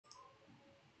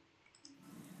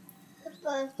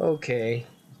But Okay.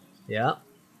 Yeah.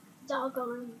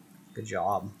 doggone. Good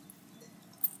job.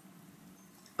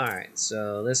 Alright,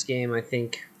 so this game I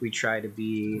think we try to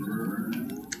be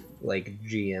like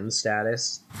GM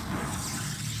status.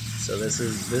 So this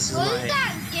is What my is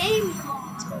that game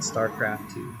called? It's called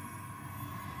StarCraft 2.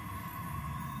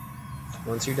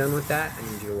 Once you're done with that, I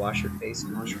need you to wash your face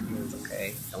and wash your hands,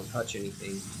 okay? Don't touch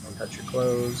anything. Don't touch your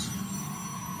clothes.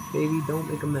 Baby, don't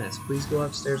make a mess. Please go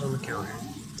upstairs on the counter.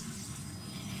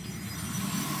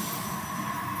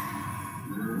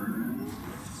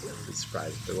 I'd be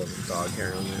surprised if there wasn't dog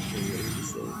hair on that thing that he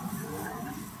just did.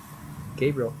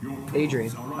 Gabriel,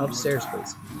 Adrian, upstairs,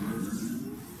 please.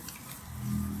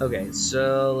 Okay,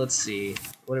 so let's see.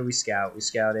 What did we scout? We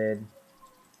scouted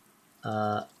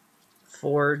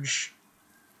Forge.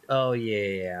 Oh,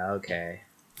 yeah, okay.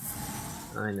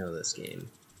 I know this game.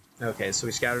 Okay, so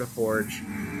we scouted a Forge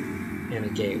and a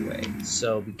Gateway.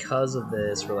 So because of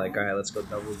this, we're like, alright, let's go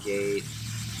double gate,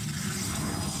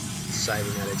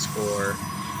 cybernetic score,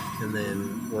 and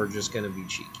then we're just gonna be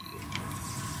cheeky.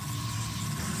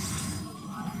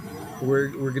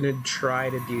 We're gonna try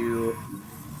to do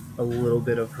a little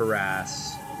bit of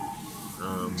harass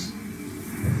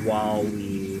while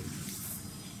we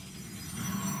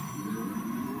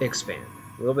expand.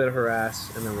 A little bit of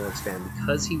harass, and then we'll expand.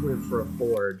 Because he went for a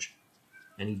Forge,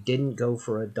 and he didn't go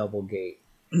for a double gate,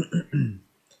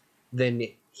 then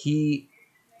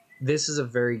this is a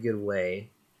very good way,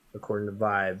 according to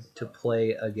Vibe, to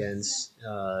play against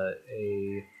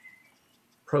a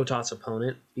Protoss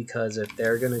opponent, because if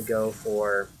they're going to go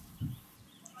for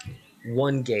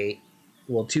one gate,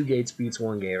 well, 2 gates beats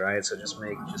 1 gate, right? So just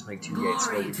make 2 gates.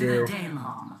 So what we do,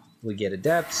 we get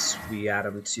adepts, we add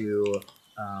them to,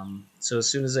 so as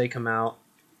soon as they come out,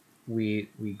 we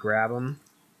grab them,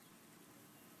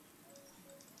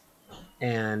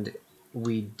 and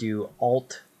we do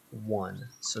Alt 1.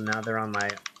 So now they're on my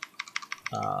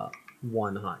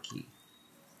 1 hotkey.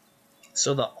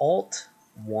 So the Alt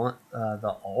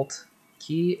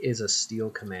key is a steal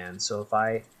command. So if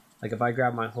I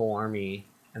grab my whole army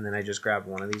and then I just grab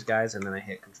one of these guys and then I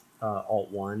hit Alt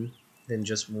 1, then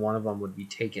just one of them would be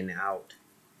taken out.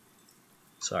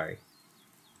 Sorry.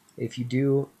 If you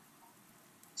do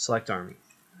select army,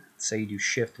 say you do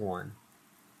Shift 1,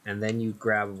 and then you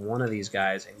grab one of these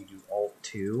guys and you do Alt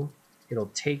 2,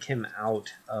 it'll take him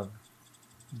out of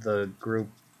the group,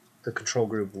 the control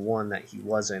group 1 that he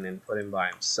was in, and put him by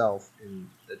himself in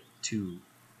the 2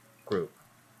 group,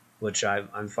 which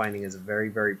I'm finding is a very,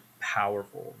 very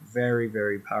powerful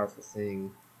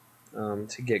thing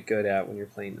to get good at when you're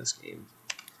playing this game.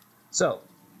 So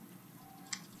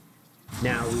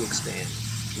now we expand.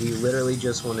 We literally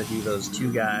just want to do those 2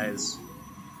 guys,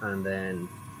 and then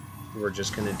we're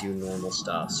just going to do normal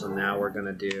stuff. So now we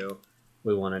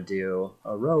want to do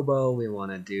a robo, we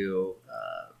want to do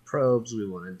probes, we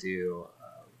want to do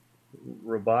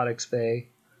robotics bay,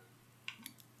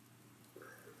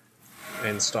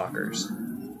 and stalkers.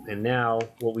 And now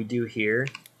what we do here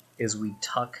is we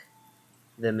tuck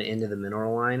them into the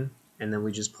mineral line, and then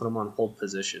we just put them on hold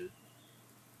position.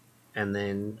 And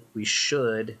then we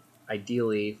should,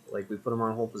 ideally, like we put them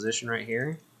on hold position right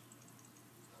here,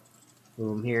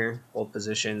 move them here, hold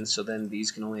position, so then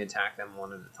these can only attack them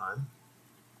one at a time.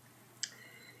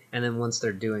 And then once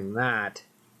they're doing that,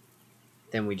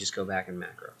 then we just go back and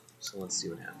macro. So let's see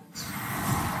what happens.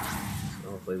 So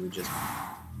hopefully we just...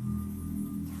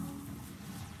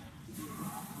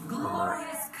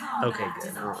 okay,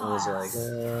 good. I was like,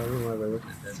 why am I looking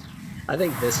at this? I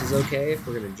think this is okay if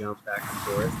we're going to jump back and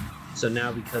forth. So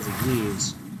now because he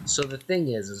leaves... So the thing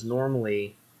is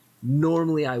normally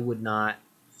I would not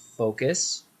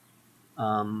focus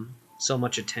so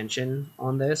much attention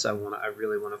on this. I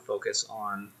really want to focus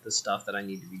on the stuff that I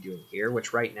need to be doing here,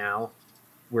 which right now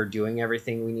we're doing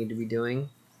everything we need to be doing.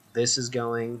 This is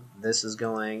going, this is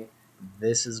going,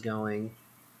 this is going.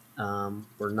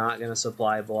 We're not going to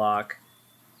supply block.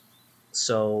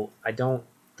 So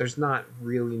there's not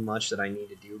really much that I need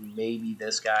to do. Maybe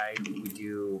this guy, we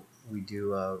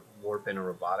do a warp in a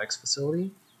robotics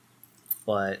facility.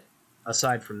 But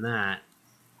aside from that,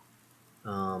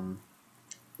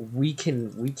 we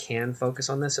can focus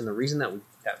on this, and the reason that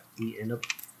we end up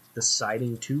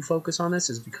deciding to focus on this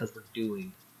is because we're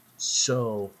doing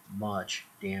so much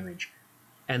damage.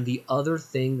 And the other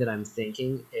thing that I'm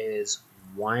thinking is,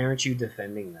 why aren't you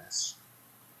defending this?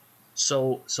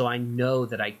 So I know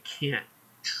that I can't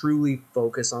truly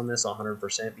focus on this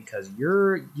 100% because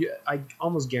I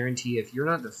almost guarantee if you're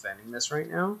not defending this right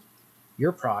now,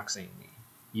 you're proxying me.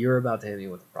 You're about to hit me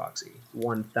with a proxy,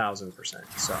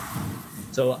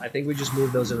 1,000%. So I think we just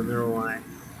move those in the middle line,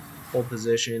 hold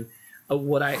position.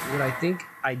 What I think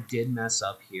I did mess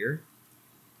up here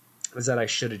is that I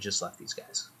should have just left these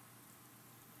guys.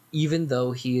 Even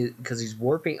though because he's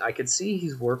warping, I could see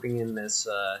he's warping in this.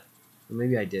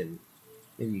 Maybe I didn't.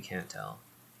 Maybe you can't tell.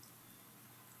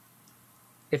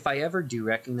 If I ever do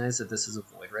recognize that this is a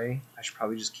Void Ray, I should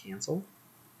probably just cancel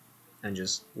and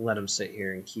just let him sit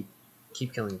here and keep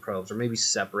killing probes, or maybe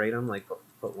separate them, like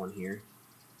put one here,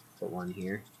 put one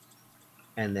here,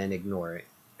 and then ignore it,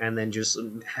 and then just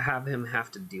have him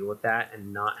have to deal with that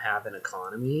and not have an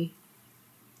economy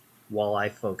while I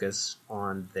focus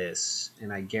on this.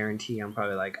 And I guarantee I'm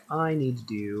probably like, I need to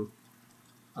do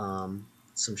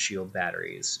some shield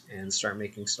batteries and start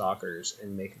making stalkers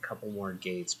and make a couple more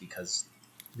gates because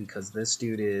this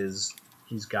dude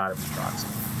he's got to be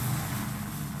proximate.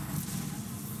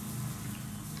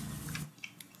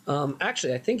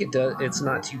 Actually, I think it does. It's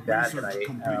not too bad that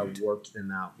I warped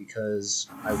them out, because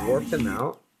I warped them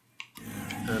out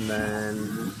and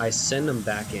then I send them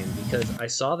back in because I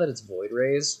saw that it's Void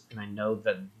Rays and I know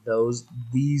that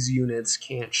these units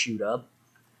can't shoot up.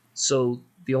 So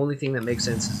the only thing that makes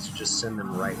sense is to just send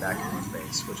them right back into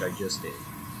space, which I just did.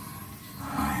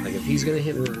 Like, if he's going to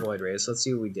hit me with Void Rays, let's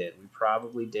see what we did. We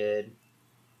probably did...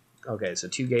 Okay, so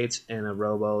 2 gates and a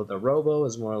Robo. The Robo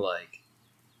is more like,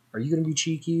 are you going to be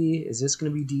cheeky? Is this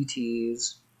going to be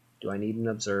DTs? Do I need an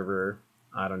Observer?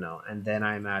 I don't know. And then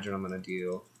I imagine I'm going to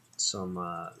do some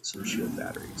shield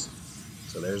batteries.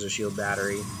 So there's a shield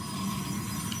battery.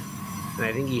 And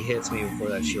I think he hits me before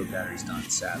that shield battery's done,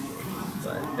 sadly.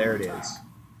 But there it is.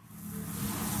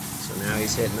 So now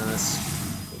he's hitting us.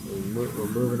 We're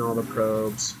moving all the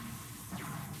probes,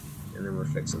 and then we're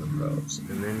fixing the probes,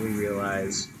 and then we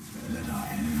realize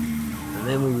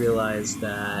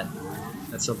that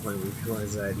at some point we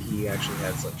realize that he actually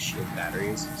has like shield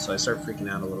batteries. So I start freaking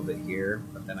out a little bit here,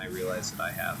 but then I realize that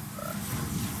I have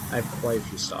quite a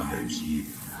few stalkers.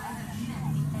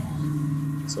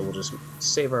 So we'll just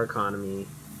save our economy.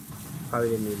 Probably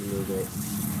didn't need to move it.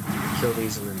 Kill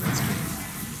these, and then that's good.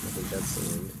 I think that's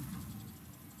the end.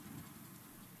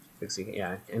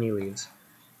 Yeah, and he leaves.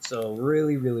 So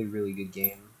really, really, really good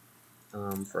game.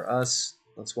 For us,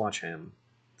 let's watch him,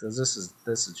 because this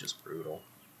is just brutal.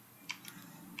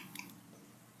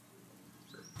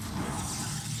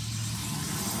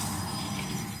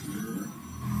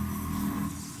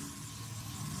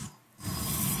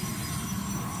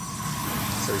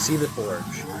 So you see the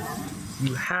forge.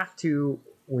 You have to,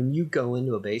 when you go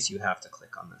into a base, you have to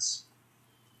click on this.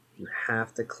 You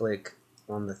have to click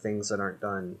on the things that aren't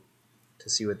done to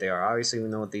see what they are. Obviously, we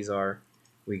know what these are.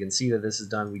 We can see that this is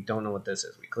done. We don't know what this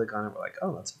is. We click on it. We're like,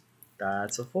 oh,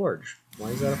 that's a forge. Why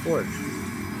is that a forge?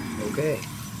 Okay.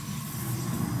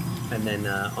 And then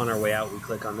on our way out, we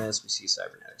click on this. We see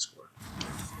Cybernetics Core.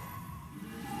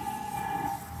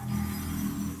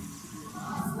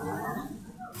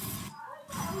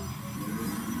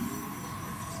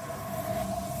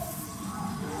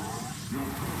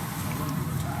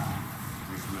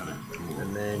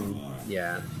 And then,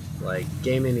 yeah, like,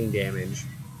 game-ending damage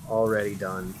already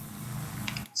done.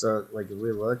 So, like, if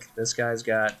we look, this guy's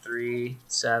got 3,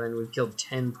 7, we've killed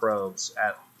 10 probes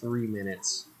at 3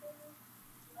 minutes.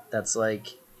 That's like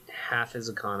half his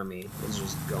economy is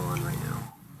just gone right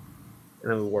now.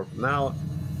 And then we warp him out.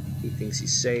 He thinks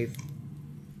he's safe.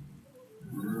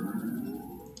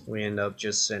 We end up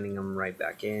just sending him right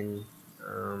back in.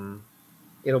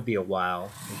 It'll be a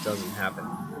while. It doesn't happen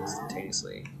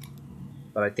instantaneously.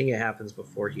 But I think it happens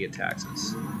before he attacks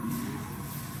us.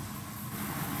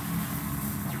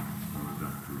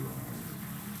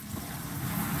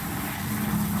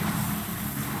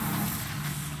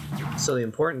 So the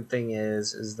important thing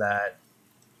is that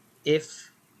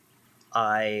if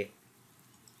I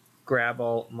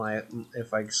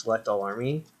if I select all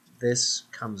army, this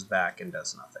comes back and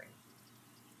does nothing.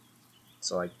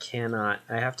 So I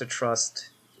have to trust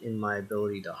in my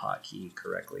ability to hotkey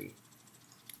correctly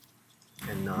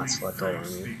and not select all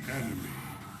army.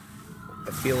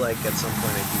 I feel like at some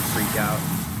point I do freak out,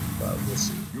 but we'll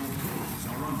see.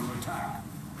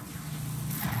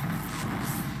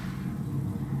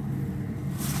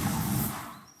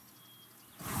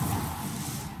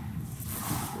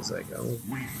 He's like, oh,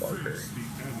 bugger.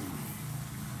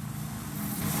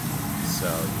 So,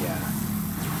 yeah.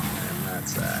 And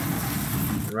that's that.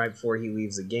 And right before he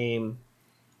leaves the game,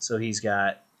 so he's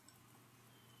got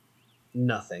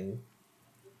nothing.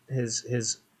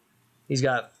 He's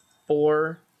got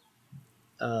 4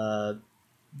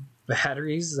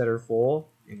 batteries that are full,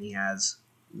 and he has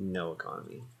no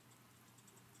economy.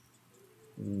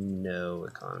 No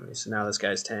economy. So now this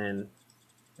guy's 10,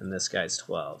 and this guy's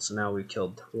 12. So now we've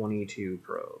killed 22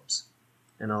 probes,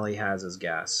 and all he has is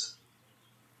gas.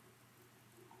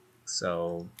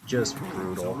 So just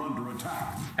brutal. Are under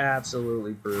attack.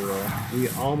 Absolutely brutal. We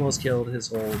almost killed his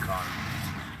whole economy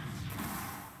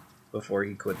before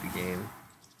he quit the game.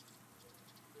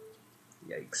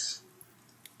 Yikes.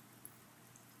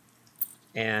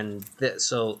 And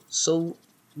so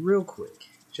real quick,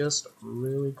 just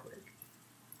really quick,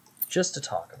 just to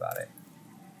talk about it.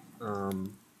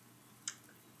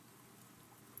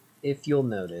 If you'll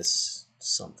notice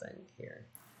something here,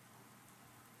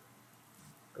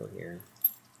 go here,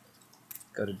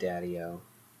 go to Daddy-O.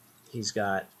 He's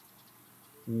got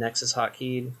Nexus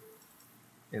hotkeyed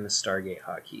and a Stargate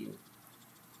hotkeyed.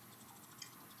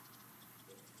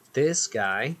 This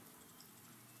guy,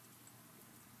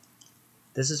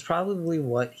 this is probably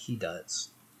what he does.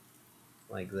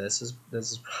 Like this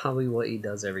is probably what he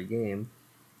does every game.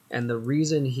 And the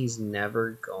reason he's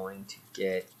never going to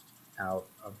get out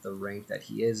of the rank that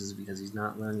he is because he's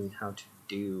not learning how to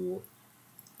do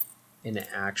an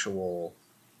actual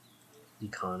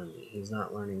economy. He's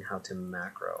not learning how to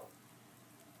macro.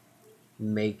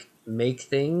 Make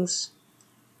things,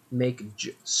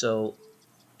 so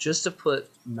just to put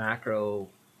macro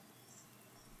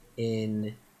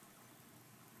in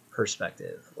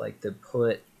perspective, like to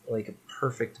put like a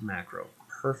perfect macro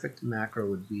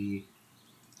would be,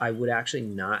 I would actually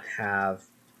not have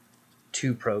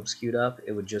 2 probes queued up.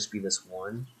 It would just be this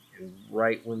one, and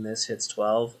right when this hits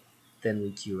 12, then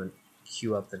we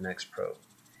queue up the next probe.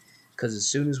 Because as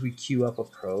soon as we queue up a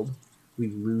probe, we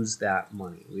lose that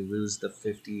money. We lose the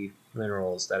 50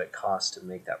 minerals that it costs to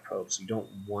make that probe. So you don't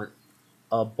want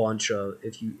a bunch of,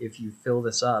 if you fill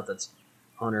this up, that's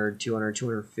 100, 200,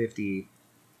 250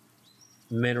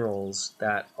 minerals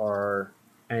that are,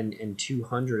 and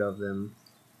 200 of them,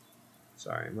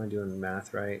 sorry, am I doing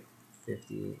math right?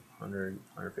 50, 100,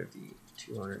 150,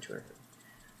 200, 250.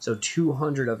 So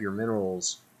 200 of your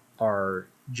minerals are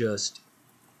just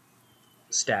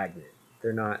stagnant.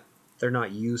 They're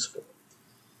not useful.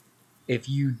 If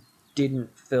you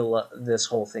didn't fill up this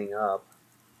whole thing up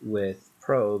with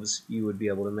probes, you would be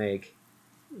able to make,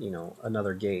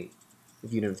 another gate.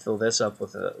 If you didn't fill this up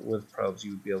with probes,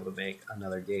 you would be able to make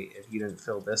another gate. If you didn't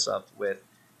fill this up with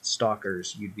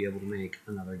stalkers, you'd be able to make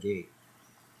another gate.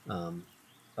 A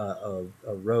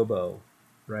robo,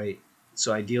 right?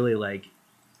 So ideally, like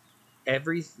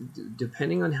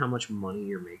depending on how much money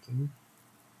you're making,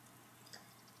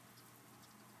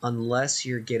 unless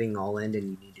you're getting all in and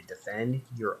you need to defend,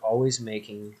 you're always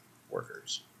making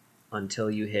workers until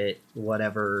you hit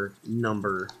whatever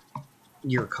number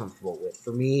you're comfortable with.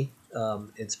 For me,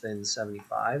 it's been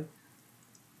 75.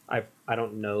 I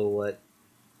don't know what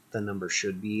the number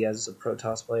should be as a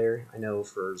Protoss player. I know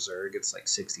for Zerg it's like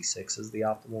 66 is the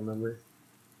optimal number.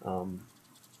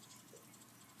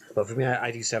 But for me,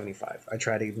 I do 75. I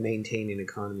try to maintain an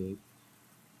economy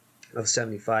of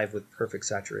 75 with perfect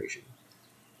saturation.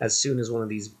 As soon as one of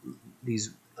these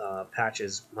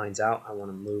patches mines out, I want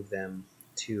to move them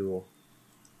to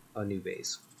a new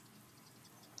base.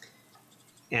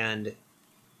 And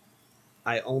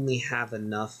I only have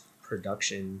enough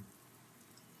production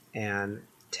and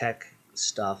tech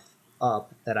stuff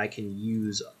up that I can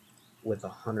use with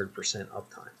 100%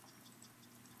 uptime.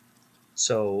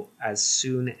 So as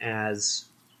soon as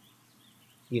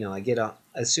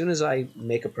as soon as I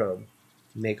make a probe,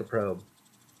 make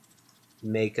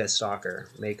a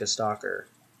stalker,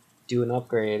 do an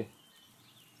upgrade,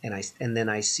 and then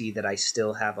I see that I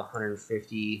still have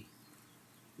 150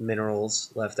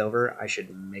 minerals left over, I should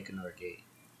make another gate,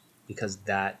 because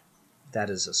that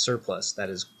is a surplus, that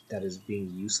is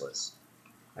being useless.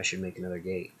 I should make another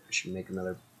gate. I should make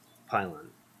another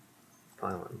pylon,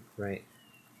 right?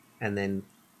 And then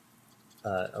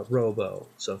a robo.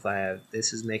 So if I have,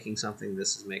 this is making something,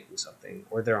 this is making something,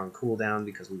 or they're on cooldown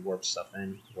because we warp stuff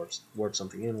in, warp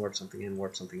something in, warp something in,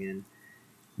 warp something in,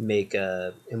 make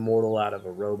a immortal out of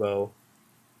a robo,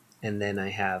 and then I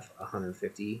have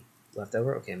 150 left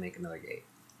over. Okay, make another gate,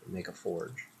 make a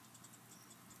forge.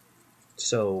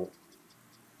 So,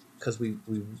 because we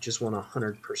just want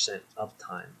 100%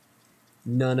 uptime.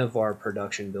 None of our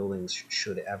production buildings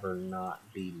should ever not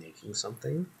be making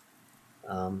something,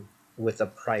 with a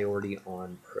priority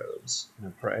on probes, and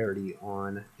a priority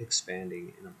on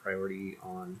expanding, and a priority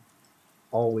on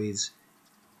always,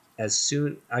 as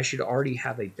soon, I should already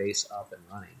have a base up and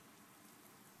running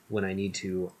when I need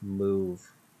to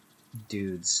move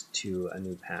dudes to a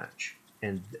new patch.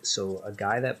 And so a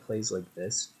guy that plays like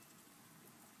this,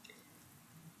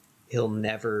 he'll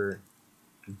never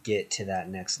get to that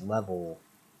next level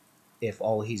if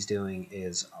all he's doing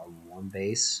is a one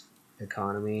base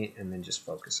economy and then just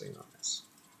focusing on this.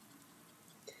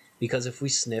 Because if we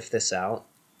sniff this out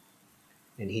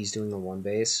and he's doing a one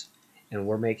base and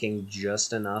we're making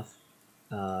just enough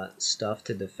stuff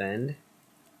to defend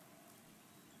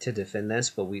this,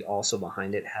 but we also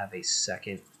behind it have a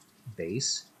second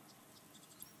base,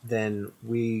 then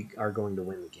we are going to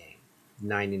win the game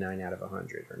 99 out of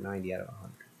 100 or 90 out of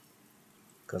 100,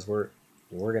 because we're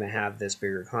going to have this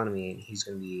bigger economy and he's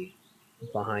going to be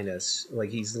behind us. Like,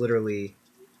 he's literally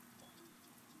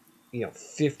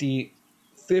 50%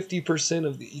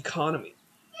 of the economy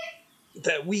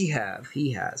that we have,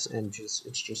 he has, and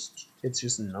it's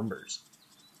just numbers.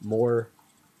 More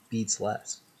beats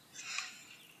less.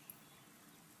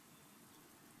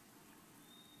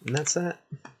 And that's that.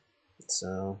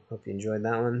 So, hope you enjoyed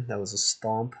that one. That was a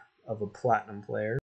stomp of a platinum player.